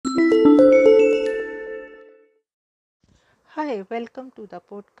Hi, welcome to the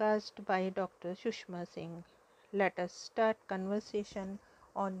podcast by Dr. Shushma Singh. Let us start conversation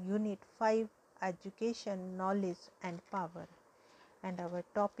on Unit 5 Education, Knowledge and Power. And our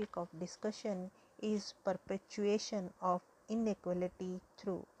topic of discussion is perpetuation of inequality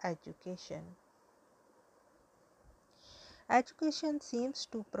through education. Education seems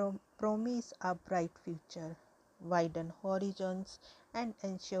to promise a bright future, widen horizons, and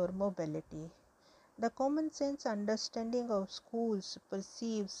ensure mobility. The common sense understanding of schools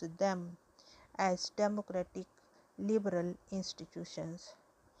perceives them as democratic, liberal institutions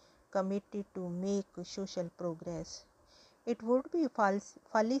committed to make social progress. It would be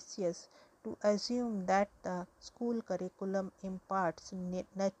fallacious to assume that the school curriculum imparts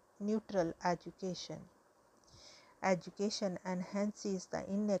neutral education. Education enhances the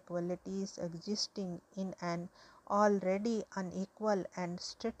inequalities existing in an already unequal and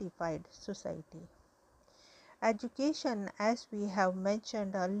stratified society. Education, as we have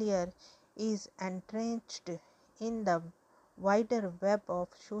mentioned earlier, is entrenched in the wider web of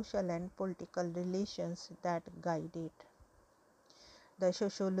social and political relations that guide it. The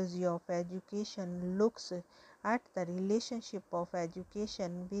sociology of education looks at the relationship of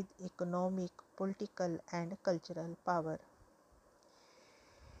education with economic, political, and cultural power.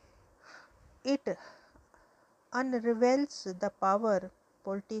 It unravels the power,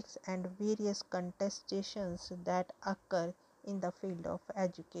 politics, and various contestations that occur in the field of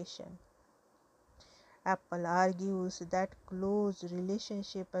education. Apple argues that close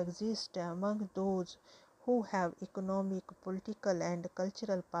relationship exists among those who have economic, political, and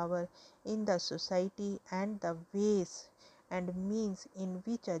cultural power in the society and the ways and means in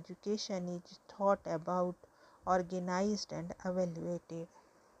which education is thought about, organized, and evaluated.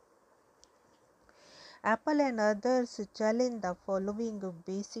 Apple and others challenge the following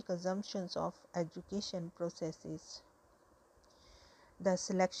basic assumptions of education processes. The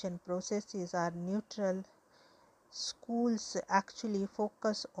selection processes are neutral. Schools actually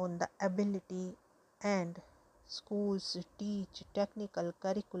focus on the ability, and schools teach technical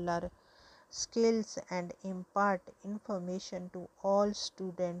curricular skills and impart information to all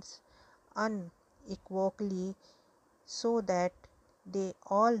students unequivocally so that they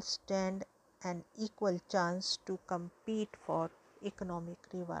all stand an equal chance to compete for economic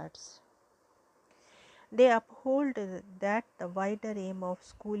rewards. They uphold that the wider aim of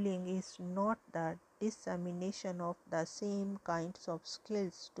schooling is not the dissemination of the same kinds of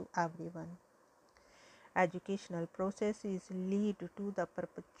skills to everyone. Educational processes lead to the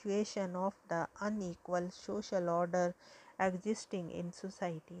perpetuation of the unequal social order existing in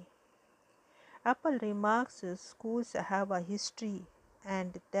society. Apple remarks schools have a history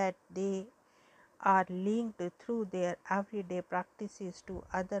and that they are linked through their everyday practices to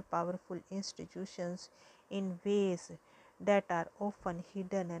other powerful institutions in ways that are often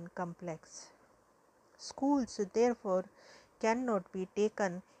hidden and complex. Schools, therefore, cannot be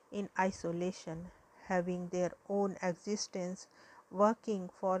taken in isolation, having their own existence, working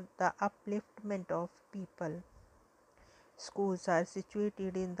for the upliftment of people. Schools are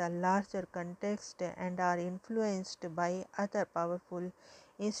situated in the larger context and are influenced by other powerful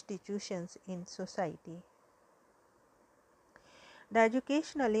institutions in society. The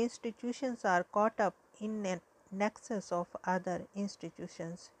educational institutions are caught up in a nexus of other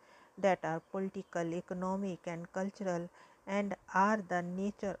institutions that are political, economic, and cultural, and are the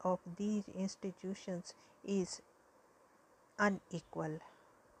nature of these institutions is unequal.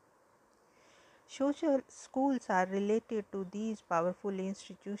 Social schools are related to these powerful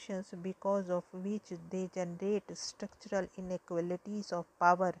institutions because of which they generate structural inequalities of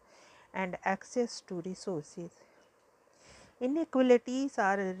power and access to resources. Inequalities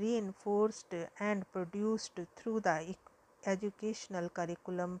are reinforced and produced through the educational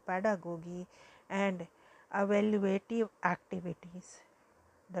curriculum, pedagogy, and evaluative activities.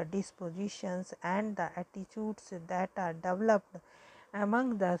 The dispositions and the attitudes that are developed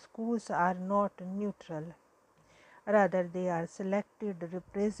among the schools are not neutral. Rather, they are selected,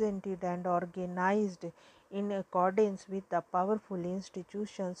 represented, and organized in accordance with the powerful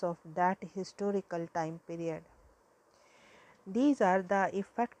institutions of that historical time period. These are the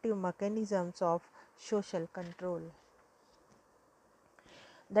effective mechanisms of social control.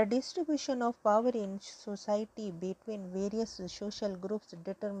 The distribution of power in society between various social groups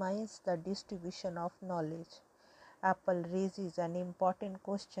determines the distribution of knowledge. Apple raises an important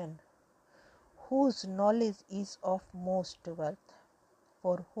question: whose knowledge is of most worth?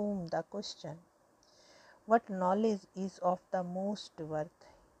 For whom the question? What knowledge is of the most worth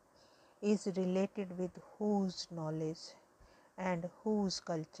is related with whose knowledge and whose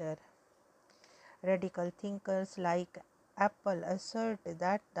culture. Radical thinkers like Apple assert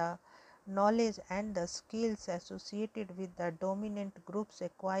that the knowledge and the skills associated with the dominant groups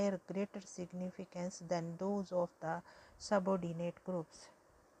acquire greater significance than those of the subordinate groups.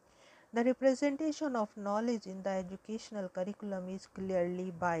 The representation of knowledge in the educational curriculum is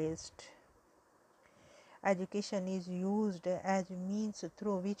clearly biased. Education is used as means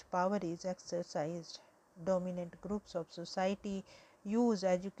through which power is exercised. Dominant groups of society use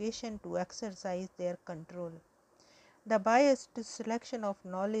education to exercise their control. The biased selection of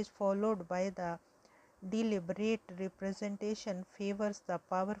knowledge followed by the deliberate representation favors the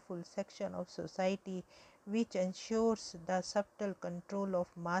powerful section of society, which ensures the subtle control of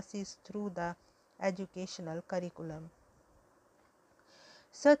masses through the educational curriculum.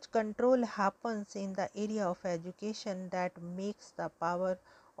 Such control happens in the area of education that makes the power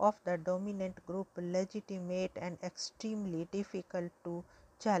of the dominant group legitimate and extremely difficult to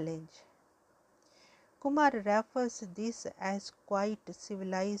challenge. Kumar refers this as quite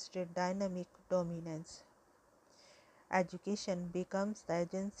civilized dynamic dominance. Education becomes the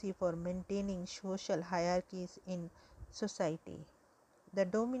agency for maintaining social hierarchies in society. The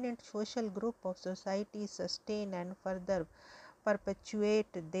dominant social group of society sustain and further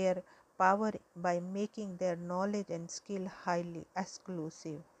perpetuate their power by making their knowledge and skill highly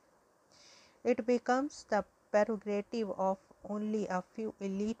exclusive. It becomes the prerogative of only a few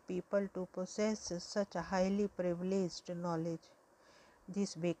elite people to possess such a highly privileged knowledge.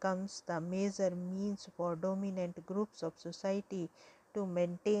 This becomes the major means for dominant groups of society to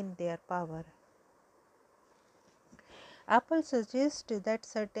maintain their power. Apple suggests that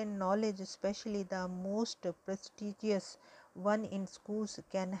certain knowledge, especially the most prestigious one in schools,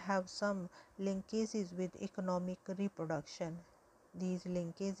 can have some linkages with economic reproduction. These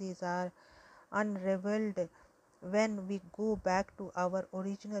linkages are unraveled when we go back to our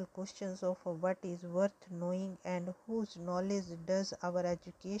original questions of what is worth knowing and whose knowledge does our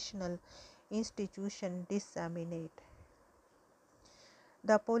educational institution disseminate.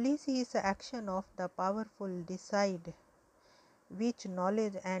 The policy is action of the powerful decide which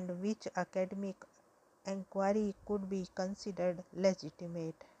knowledge and which academic inquiry could be considered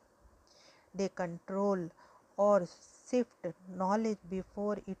legitimate. They control or sift knowledge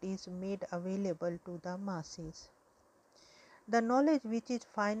before it is made available to the masses. The knowledge which is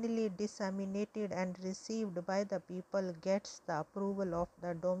finally disseminated and received by the people gets the approval of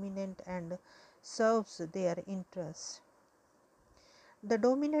the dominant and serves their interests. The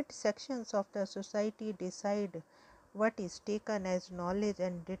dominant sections of the society decide what is taken as knowledge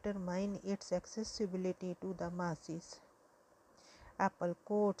and determine its accessibility to the masses. Apple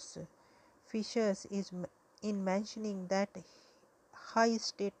quotes Fishers in mentioning that high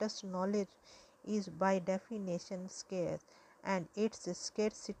status knowledge is by definition scarce, and its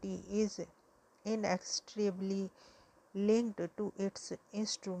scarcity is inextricably linked to its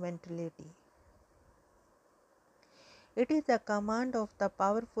instrumentality. It is the command of the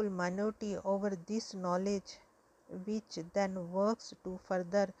powerful minority over this knowledge which then works to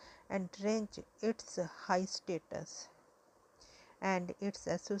further entrench its high status and its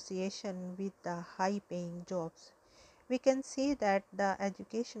association with the high paying jobs. We can see that the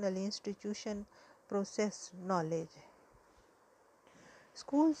educational institution process knowledge.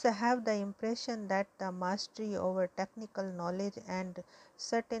 Schools have the impression that the mastery over technical knowledge and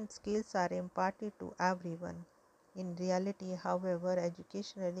certain skills are imparted to everyone. In reality, however,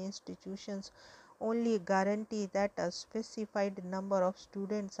 educational institutions only guarantee that a specified number of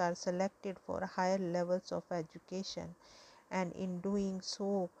students are selected for higher levels of education, and in doing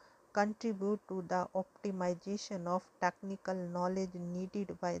so contribute to the optimization of technical knowledge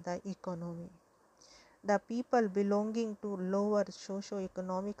needed by the economy. The people belonging to lower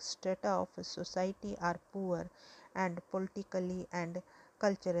socio-economic strata of society are poor and politically and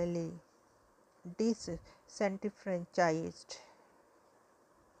culturally disenfranchised.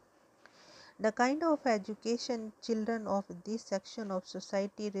 The kind of education children of this section of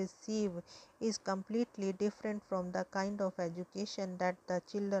society receive is completely different from the kind of education that the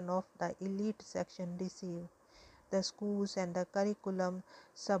children of the elite section receive. The schools and the curriculum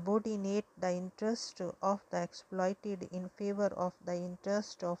subordinate the interest of the exploited in favor of the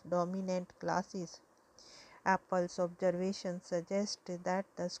interest of dominant classes. Apple's observations suggest that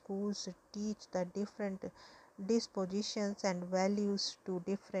the schools teach the different dispositions and values to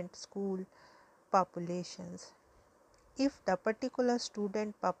different school populations. If the particular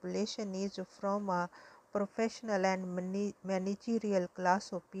student population is from a professional and managerial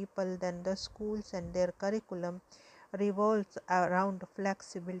class of people, then the schools and their curriculum revolves around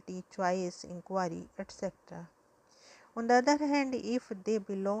flexibility, choice, inquiry, etc. On the other hand, if they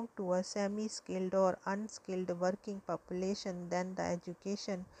belong to a semi-skilled or unskilled working population, then the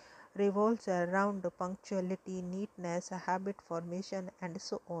education revolves around punctuality, neatness, habit formation, and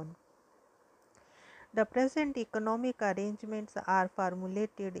so on. The present economic arrangements are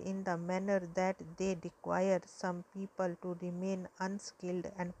formulated in the manner that they require some people to remain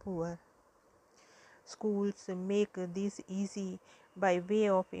unskilled and poor. Schools make this easy by way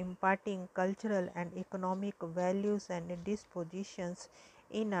of imparting cultural and economic values and dispositions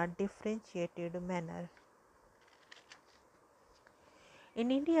in a differentiated manner. In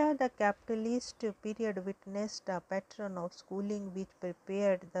India, the capitalist period witnessed a pattern of schooling which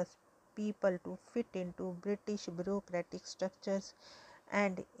prepared the people to fit into British bureaucratic structures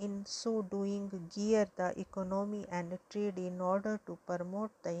and in so doing gear the economy and trade in order to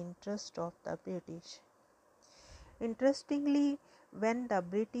promote the interest of the British. Interestingly, when the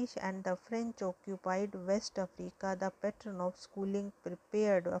British and the French occupied West Africa, the pattern of schooling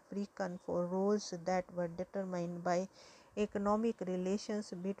prepared Africans for roles that were determined by economic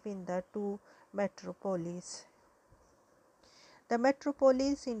relations between the two metropolises. The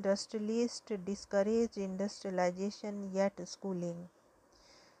metropolis industrialists discouraged industrialization, yet schooling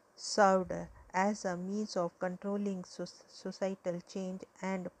served as a means of controlling societal change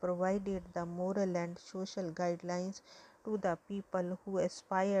and provided the moral and social guidelines to the people who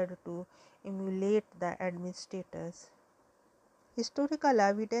aspired to emulate the administrators. Historical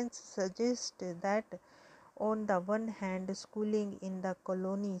evidence suggests that on the one hand, schooling in the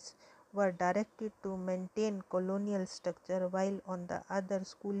colonies were directed to maintain colonial structure, while on the other,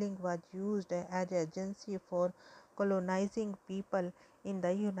 schooling was used as agency for colonizing people in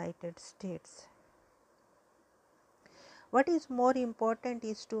the United States. What is more important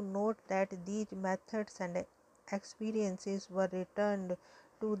is to note that these methods and experiences were returned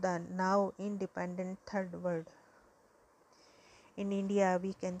to the now independent Third World. In India,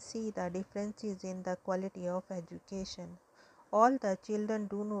 we can see the differences in the quality of education. All the children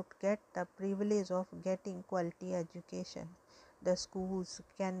do not get the privilege of getting quality education. The schools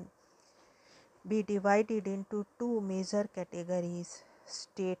can be divided into two major categories: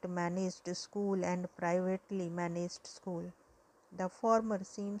 state managed school and privately managed school. The former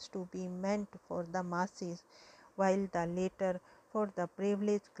seems to be meant for the masses, while the latter for the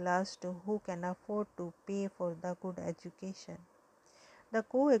privileged class who can afford to pay for the good education. The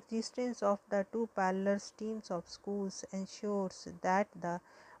coexistence of the two parallel streams of schools ensures that the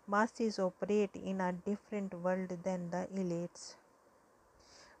masses operate in a different world than the elites.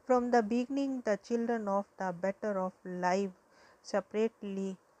 From the beginning, the children of the better off live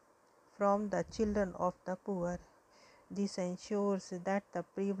separately from the children of the poor. This ensures that the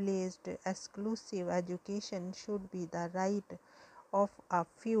privileged exclusive education should be the right of a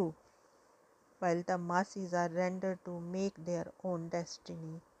few, while the masses are rendered to make their own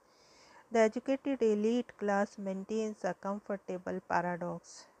destiny. The educated elite class maintains a comfortable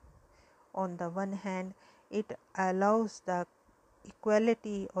paradox. On the one hand, it allows the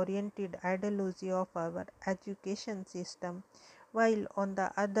equality oriented ideology of our education system, while on the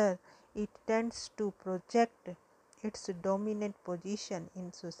other, it tends to project its dominant position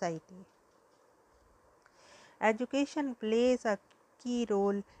in society. Education plays a key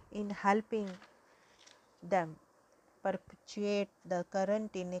role in helping them perpetuate the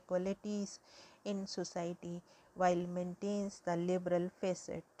current inequalities in society while maintains the liberal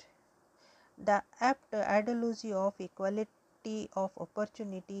facet. The apt ideology of equality of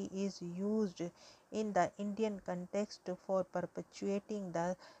opportunity is used in the Indian context for perpetuating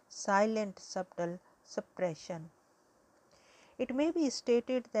the silent subtle suppression. It may be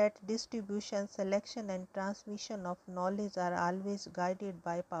stated that distribution, selection, and transmission of knowledge are always guided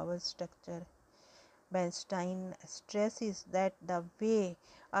by power structure. Bernstein stresses that the way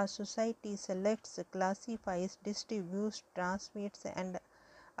a society selects, classifies, distributes, transmits, and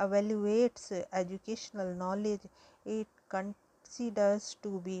evaluates educational knowledge it considers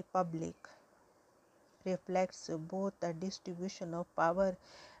to be public reflects both the distribution of power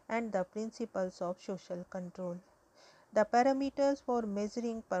and the principles of social control. The parameters for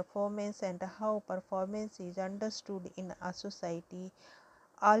measuring performance and how performance is understood in a society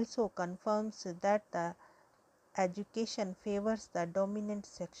also confirms that the education favors the dominant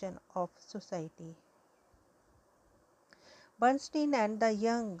section of society. Bernstein and the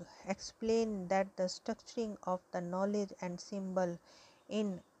Young explain that the structuring of the knowledge and symbol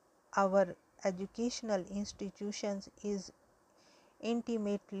in our educational institutions is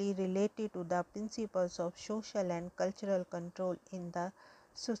intimately related to the principles of social and cultural control in the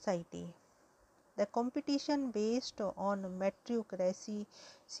society. The competition based on meritocracy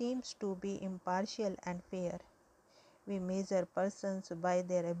seems to be impartial and fair. We measure persons by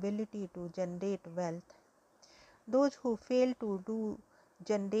their ability to generate wealth. Those who fail to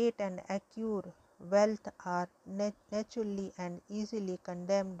generate and acquire wealth are naturally and easily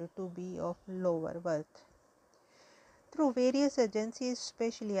condemned to be of lower worth. Through various agencies,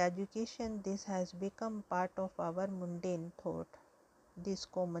 especially education, this has become part of our mundane thought. This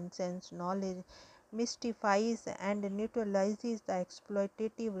common sense knowledge mystifies and neutralizes the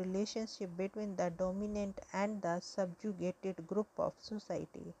exploitative relationship between the dominant and the subjugated group of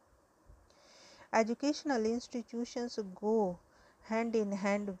society. Educational institutions go hand in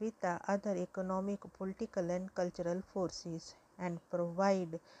hand with the other economic, political, and cultural forces and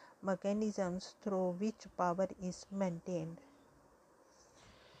provide mechanisms through which power is maintained.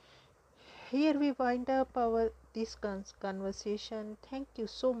 Here we wind up our this conversation. Thank you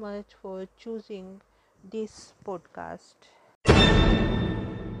so much for choosing this podcast.